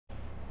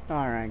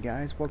Alright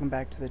guys, welcome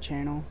back to the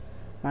channel.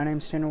 My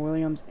name's Tanner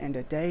Williams, and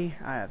today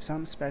I have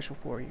something special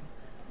for you.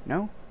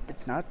 No,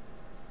 it's not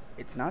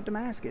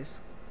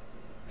Damascus.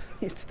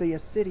 It's the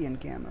OBSIDIAN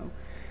Camo.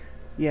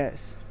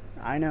 Yes,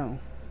 I know.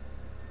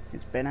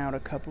 It's been out a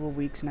couple of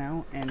weeks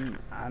now, and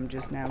I'm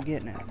just now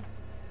getting it.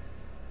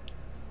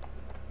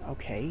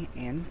 Okay,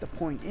 and the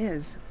point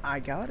is, I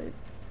got it.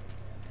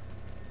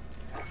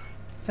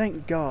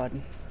 Thank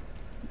God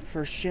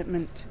for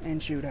shipment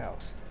and shoot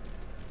house.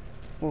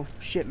 Well,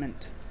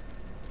 shipment,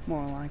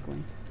 more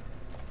likely.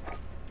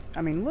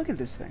 I mean, look at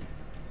this thing.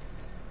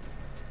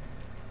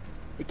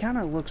 It kind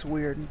of looks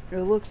weird.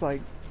 It looks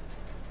like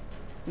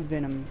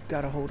Venom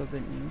got a hold of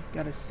it and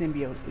got a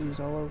symbiote ooze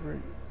all over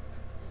it.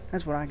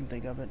 That's what I can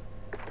think of it.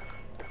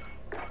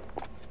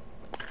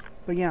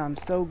 But yeah, I'm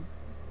so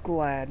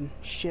glad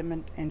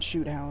shipment and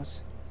shoot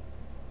house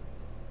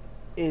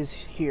is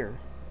here.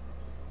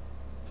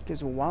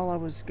 Because while I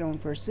was going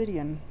for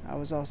OBSIDIAN, I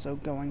was also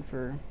going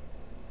for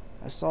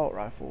assault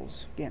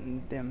rifles,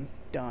 getting them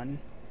done.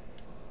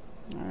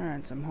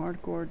 Alright, some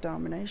hardcore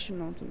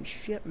domination on some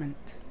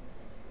shipment.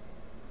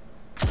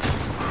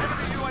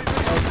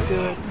 Let's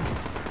do it.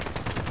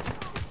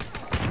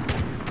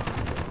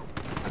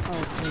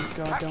 Oh, please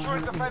God, don't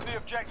hurt me. Defend the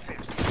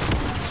objectives.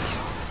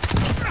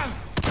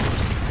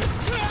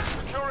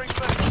 Securing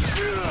them.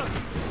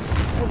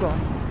 Oh God.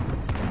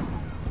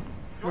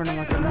 Running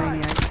like a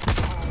maniac.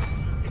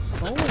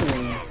 Oh.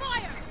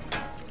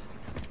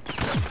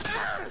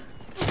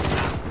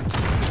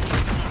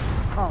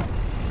 Oh.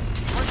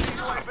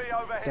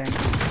 Dang.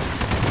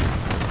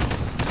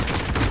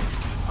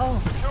 Oh.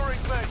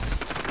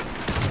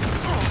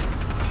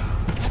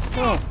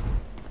 Oh.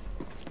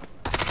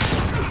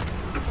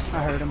 I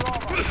heard him.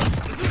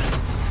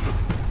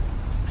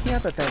 Yeah,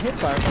 but that hit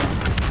fire.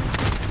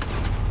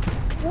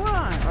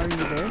 Why are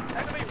you there?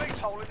 Enemy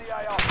VTOL in the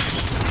AR.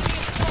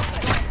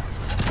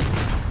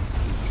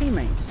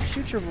 Teammate,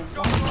 shoot your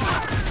revolver.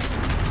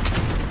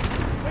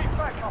 Keep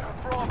back up and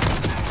from.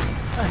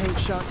 I hate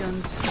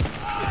shotguns.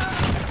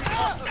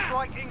 Cluster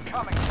strike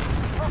incoming.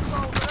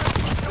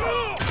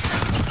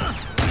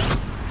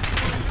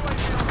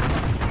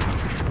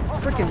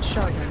 Freaking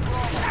shotguns.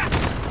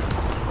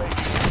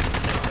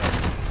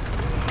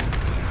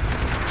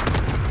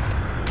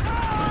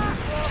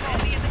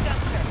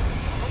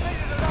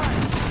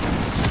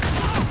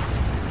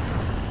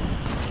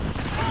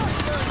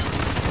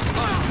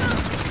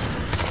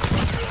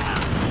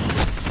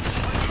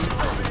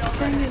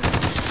 Dang it.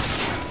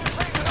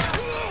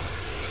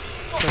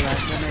 The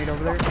last grenade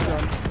over there. Hold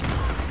on.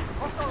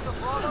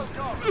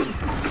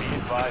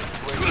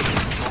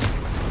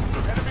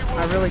 I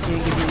really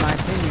can't give you my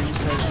opinion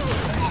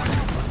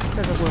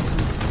because of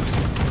Wilson.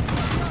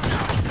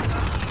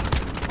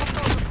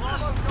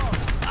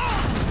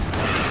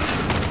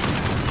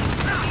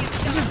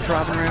 I'm just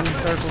driving around in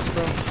circles,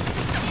 bro.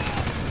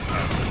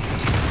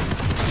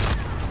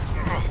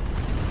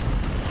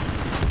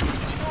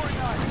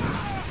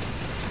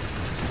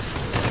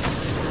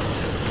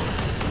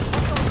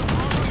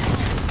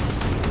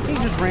 He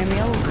just ran me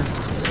over.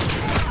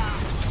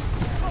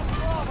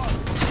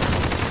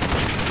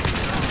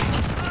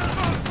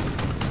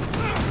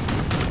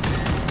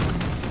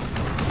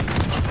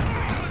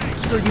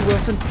 Screw you,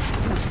 Wilson.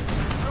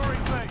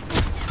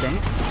 Dang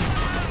it.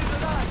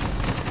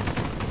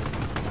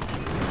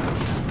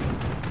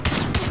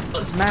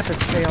 This map is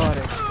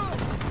chaotic.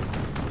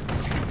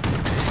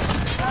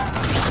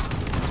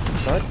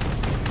 But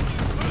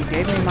he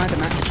gave me my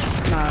OBSIDIAN,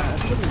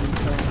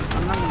 so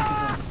I'm not gonna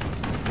complain.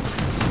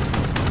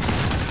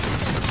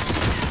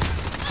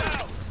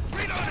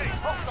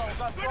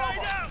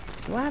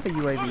 Do I have a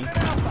UAV?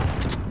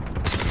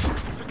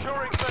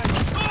 Securing things.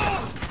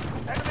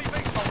 Enemy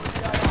VTOL in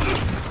the AR.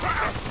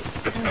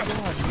 Oh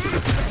God.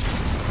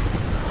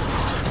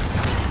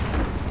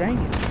 Dang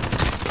it.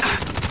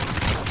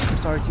 I'm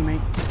sorry,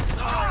 teammate.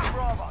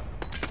 Bravo.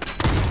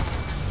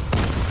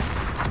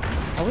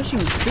 I wish you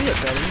could see it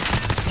better.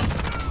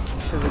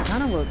 Because it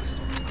kind of looks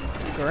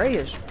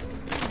grayish.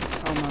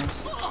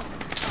 Almost.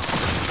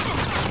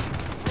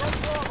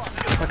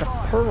 Like a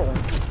pearl.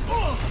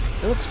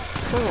 It looks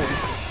pearl.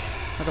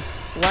 Like a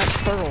black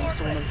pearl,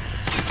 sort of.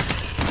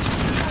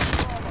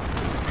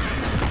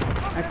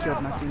 I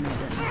killed my teammate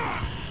there.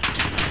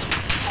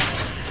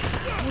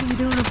 What are you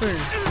doing up there?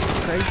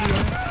 Crazy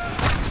ass?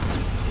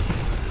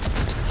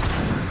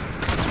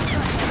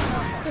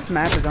 This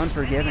map is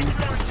unforgiving.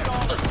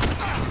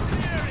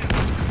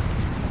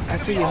 I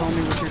see you,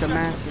 homie, with your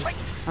Damascus.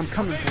 I'm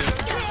coming for you.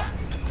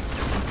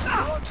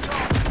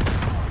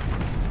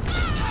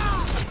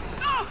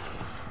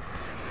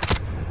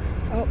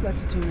 Oh,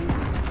 that's a teammate.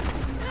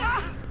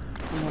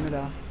 I'm gonna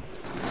die.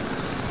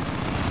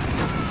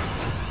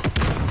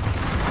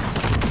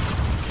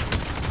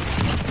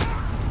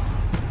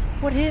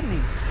 What hit me?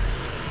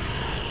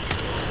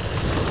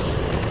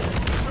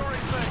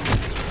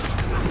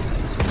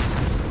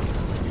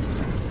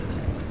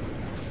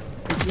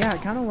 Yeah,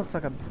 it kind of looks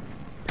like a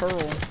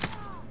pearl,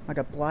 like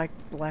a black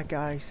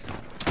ice.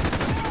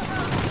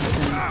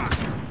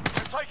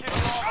 Taking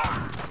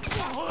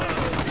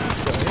Bravo.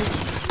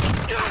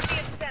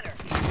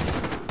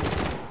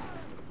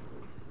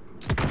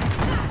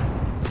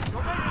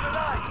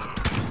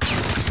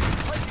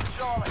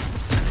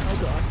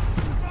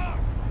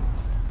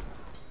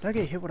 I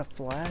get hit with a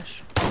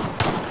flash?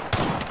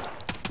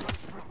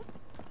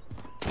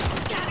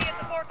 Enemy at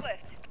the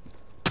forklift.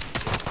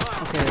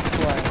 Okay, it's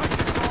quiet.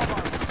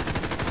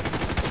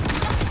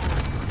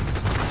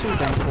 Too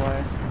damn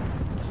quiet.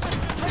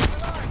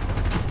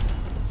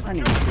 I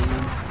need to see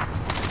him.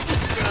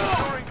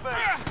 Securing B.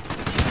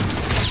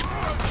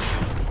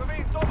 We're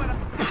being dominant.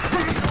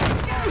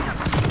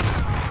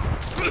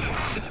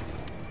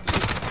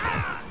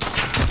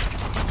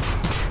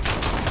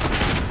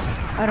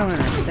 I don't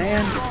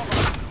understand.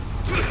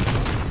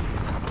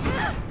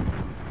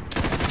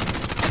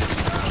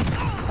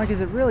 Like,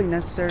 is it really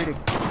necessary to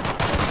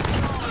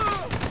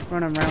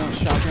run around with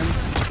shotguns?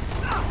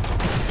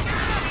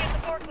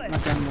 My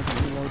gun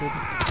wasn't reloaded.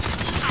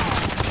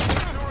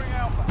 Securing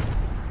Alpha.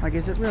 Like,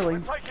 is it really?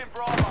 Taking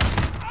Bravo.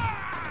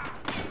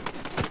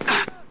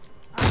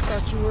 I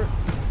thought you were...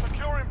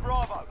 Securing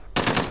Bravo.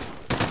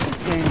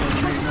 This game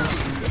doesn't make no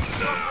sense.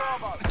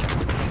 Bravo.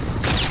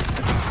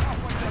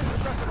 Halfway there.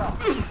 Press it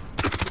up.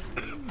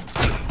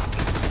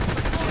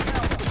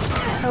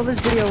 Hell, this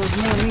video was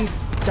more me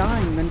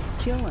dying than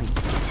killing.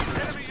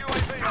 Enemy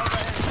UAV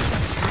overhead.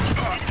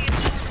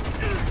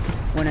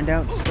 When in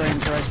doubt, spray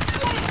and pray.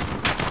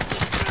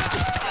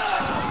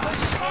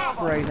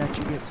 Pray that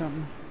you get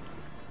something.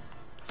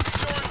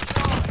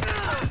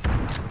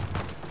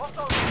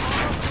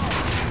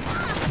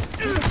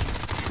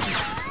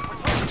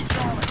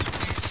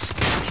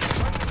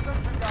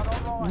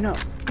 No.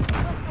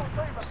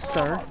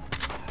 Sir.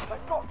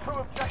 They've got two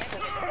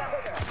objectives.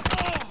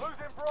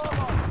 Losing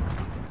Bravo.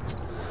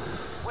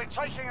 We're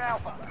taking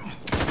Alpha.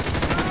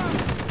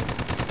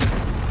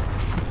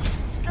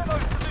 Get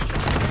those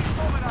positions.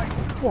 Dominate.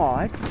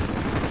 What?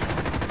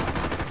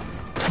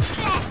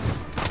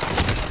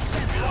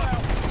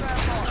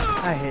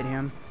 I hit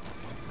him.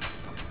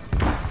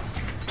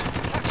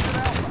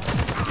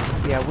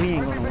 Yeah, we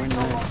ain't gonna win this.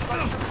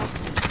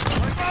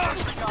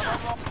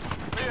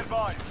 Be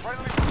advised.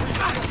 Friendly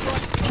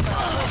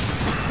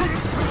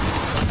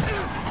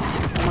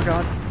Oh my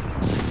god.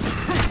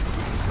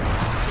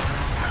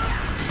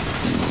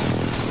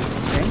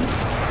 Dang it.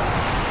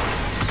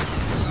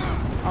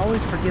 I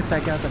always forget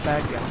that guy's a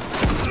bad guy.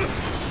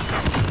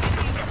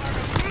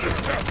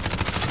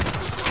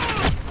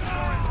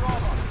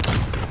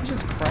 He's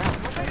just crap.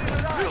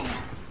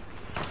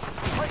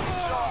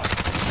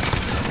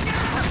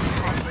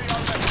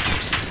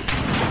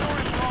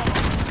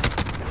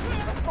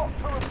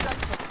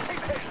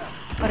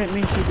 I didn't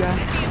mean to, guy.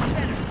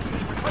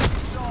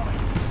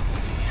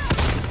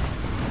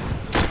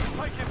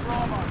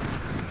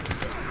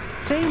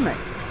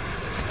 Teammate.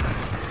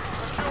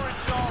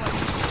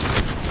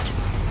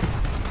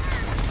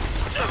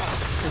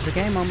 Is the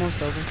game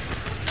almost over?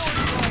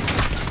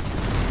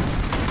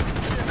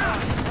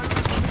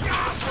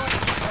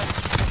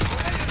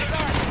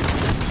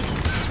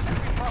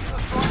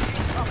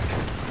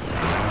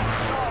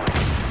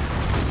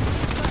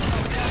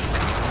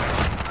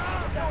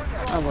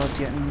 I love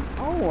getting...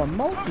 Oh, a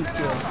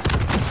multi-kill.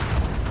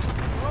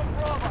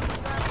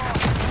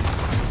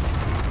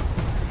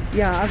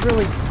 Yeah, I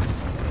really...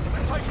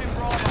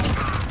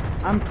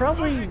 I'm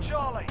probably...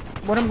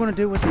 What I'm going to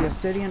do with the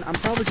Obsidian, I'm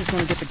probably just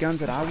going to get the guns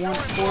that I want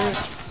for it.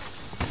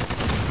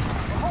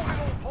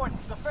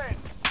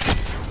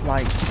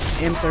 Like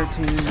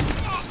M13,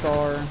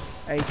 Scar,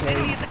 AK,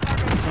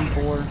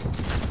 M4,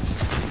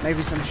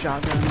 maybe some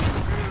shotguns.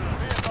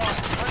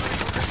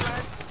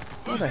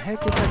 Where the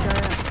heck is that guy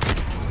at?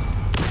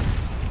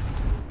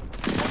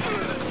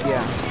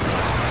 Yeah,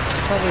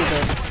 probably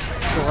the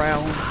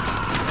Corral.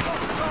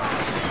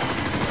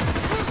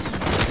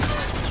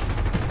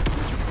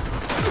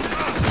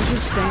 He's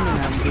just standing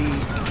on B.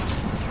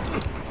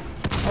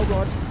 Oh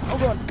god, go,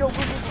 go, go,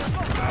 go.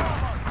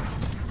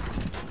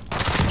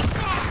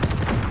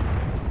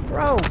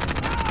 Bro!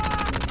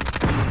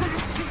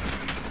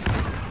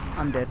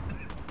 I'm dead.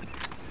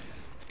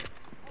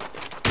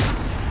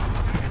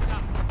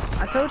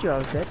 I told you I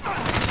was dead.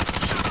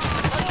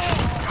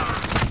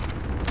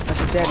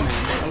 That's a dead man.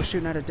 I was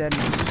shooting at a dead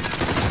man.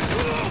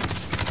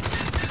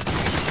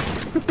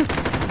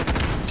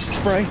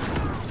 Spray.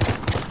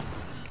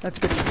 That's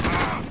good.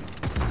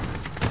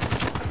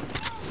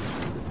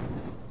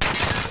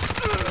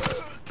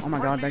 Oh my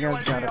god, that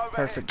guy's got a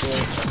perfect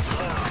glitch.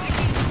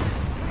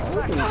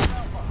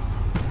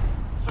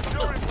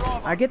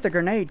 Oh. I get the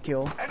grenade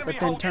kill, but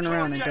then turn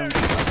around and don't.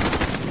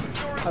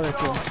 Other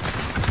kill.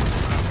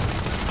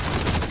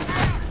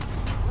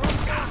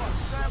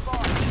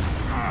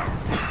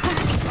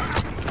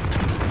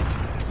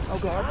 Oh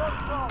god.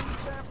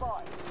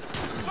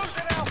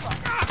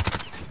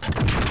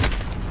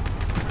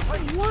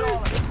 What?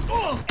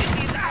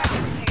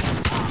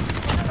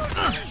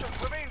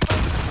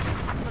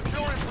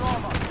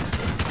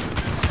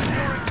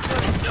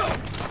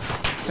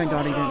 Thank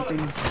god he didn't see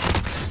me.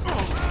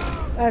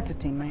 That's a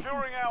teammate.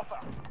 Securing Alpha.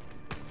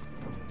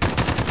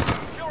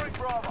 Securing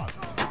Bravo.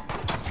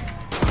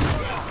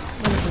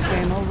 When is this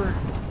game over?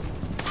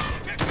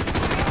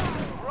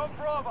 We're on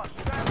Bravo.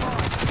 Stand by.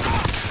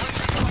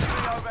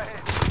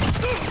 Overhead.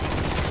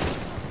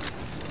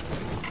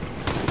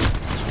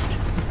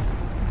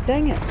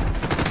 Dang it!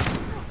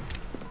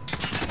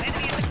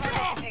 Enemy in the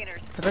cargo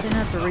containers. Because I didn't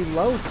have to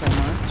reload so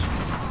much.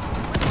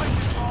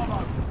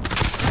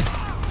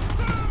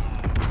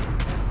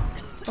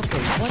 Okay,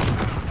 what?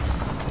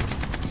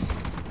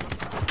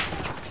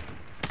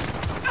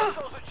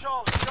 Hostiles at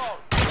Charlie, go.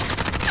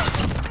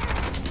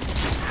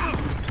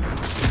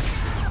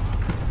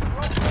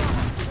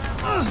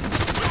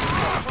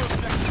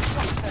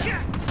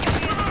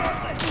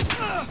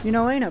 You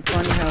know, ain't it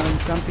funny how when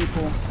some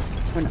people,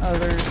 when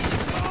other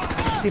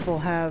people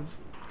have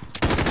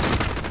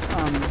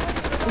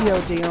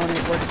EOD on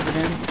it, works for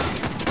them,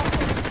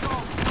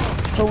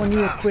 but when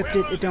you equipped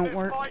it, it don't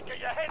work?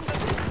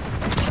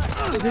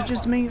 Is it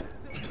just me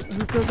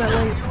who feels that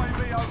way?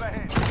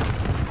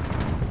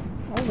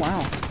 Oh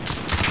wow.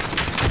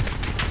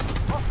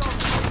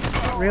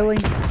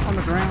 Really? On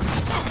the ground?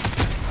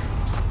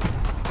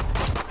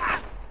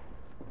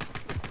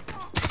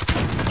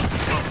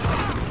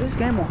 This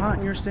game will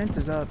haunt your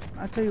senses up.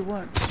 I tell you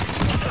what.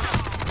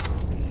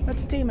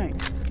 That's a teammate.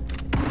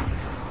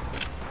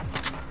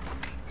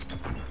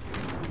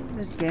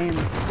 This game,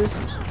 this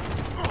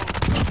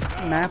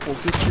map will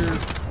get your... We've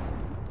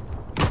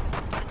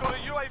got a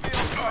UAV on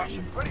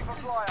station, ready for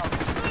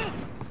flyout.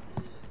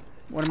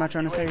 What am I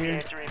trying to say here?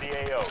 Entering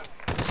the AO.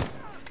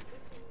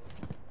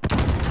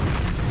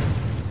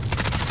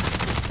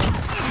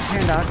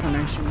 Hand-eye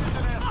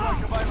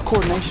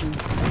coordination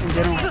in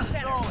general.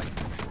 Charlie.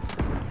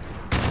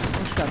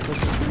 Let's try to push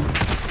this thing.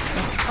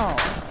 Oh.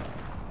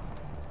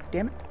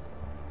 Damn it.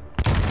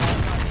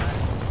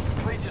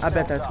 I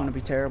bet that's going to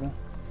be terrible.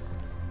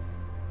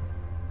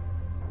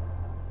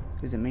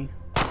 Is it me?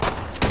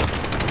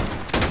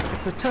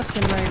 It's a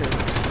Tuscan Raider.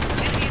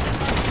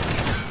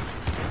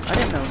 I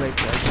didn't know they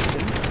played this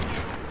thing. I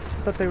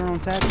thought they were on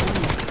tag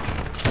team.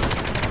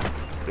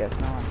 Guess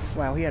not.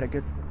 Wow, he had a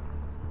good...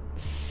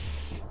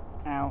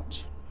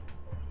 Ouch.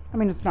 I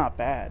mean, it's not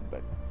bad,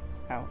 but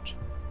ouch.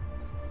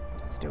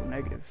 It's still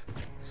negative.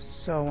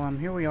 So,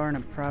 here we are in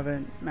a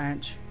private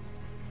match.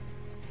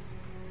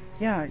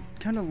 Yeah, it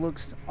kind of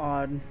looks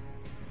odd.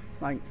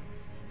 Like,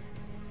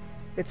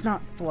 it's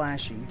not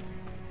flashy.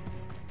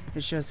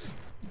 It's just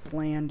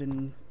bland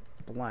and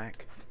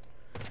black.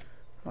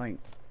 Like,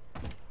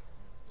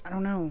 I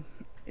don't know.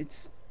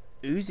 It's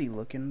oozy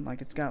looking. Like,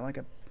 it's got like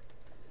a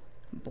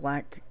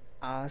black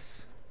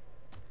ice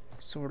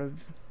sort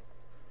of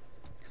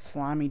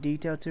slimy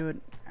detail to it.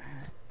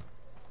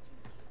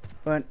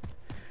 But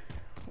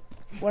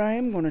what I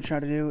am going to try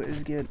to do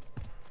is get,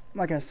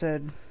 like I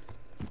said,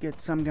 get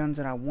some guns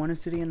that I want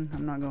Obsidian.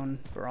 I'm not going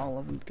for all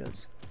of them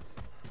because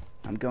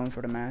I'm going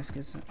for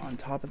Damascus on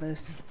top of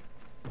this.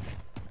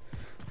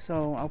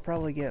 So I'll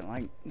probably get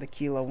like the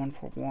Kilo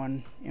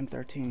 141,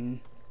 M13,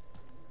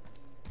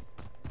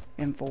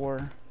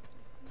 M4,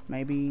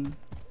 maybe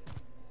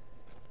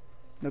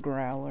the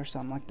Growl or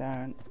something like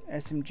that.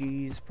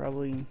 SMGs,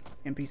 probably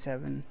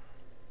MP5.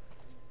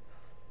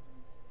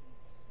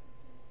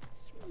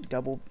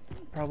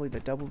 Probably the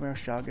double barrel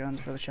shotguns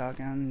for the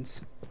shotguns.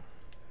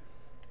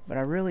 But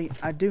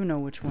I do know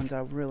which ones I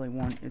really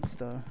want. It's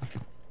the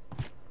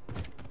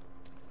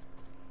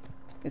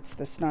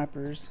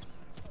snipers.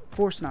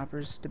 4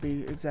 snipers to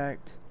be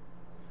exact.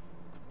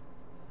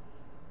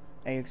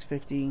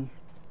 AX50,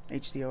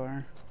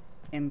 HDR,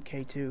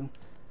 MK2,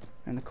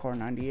 and the Car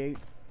 98.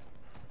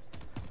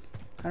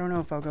 I don't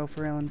know if I'll go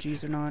for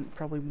LMGs or not.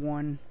 Probably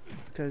 1,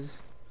 because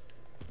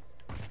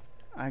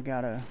I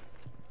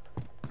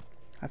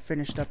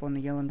finished up on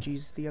the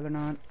LMGs the other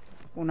night.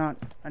 Well, I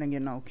didn't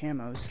get no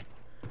camos,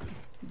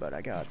 but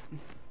I got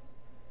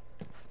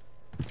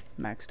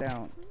maxed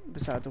out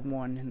besides the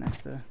 1, and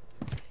that's the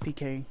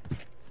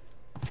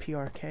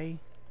PRK, I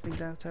think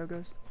that's how it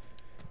goes.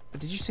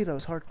 But did you see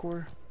those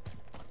hardcore?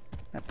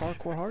 That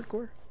parkour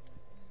hardcore?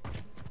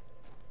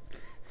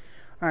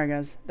 Alright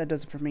guys, that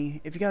does it for me.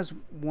 If you guys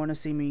want to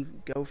see me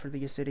go for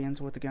the Obsidians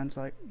with the guns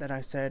like that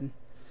I said,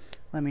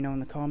 let me know in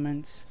the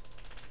comments.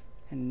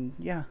 And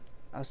yeah,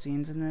 I'll see you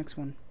in the next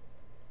one.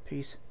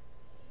 Peace.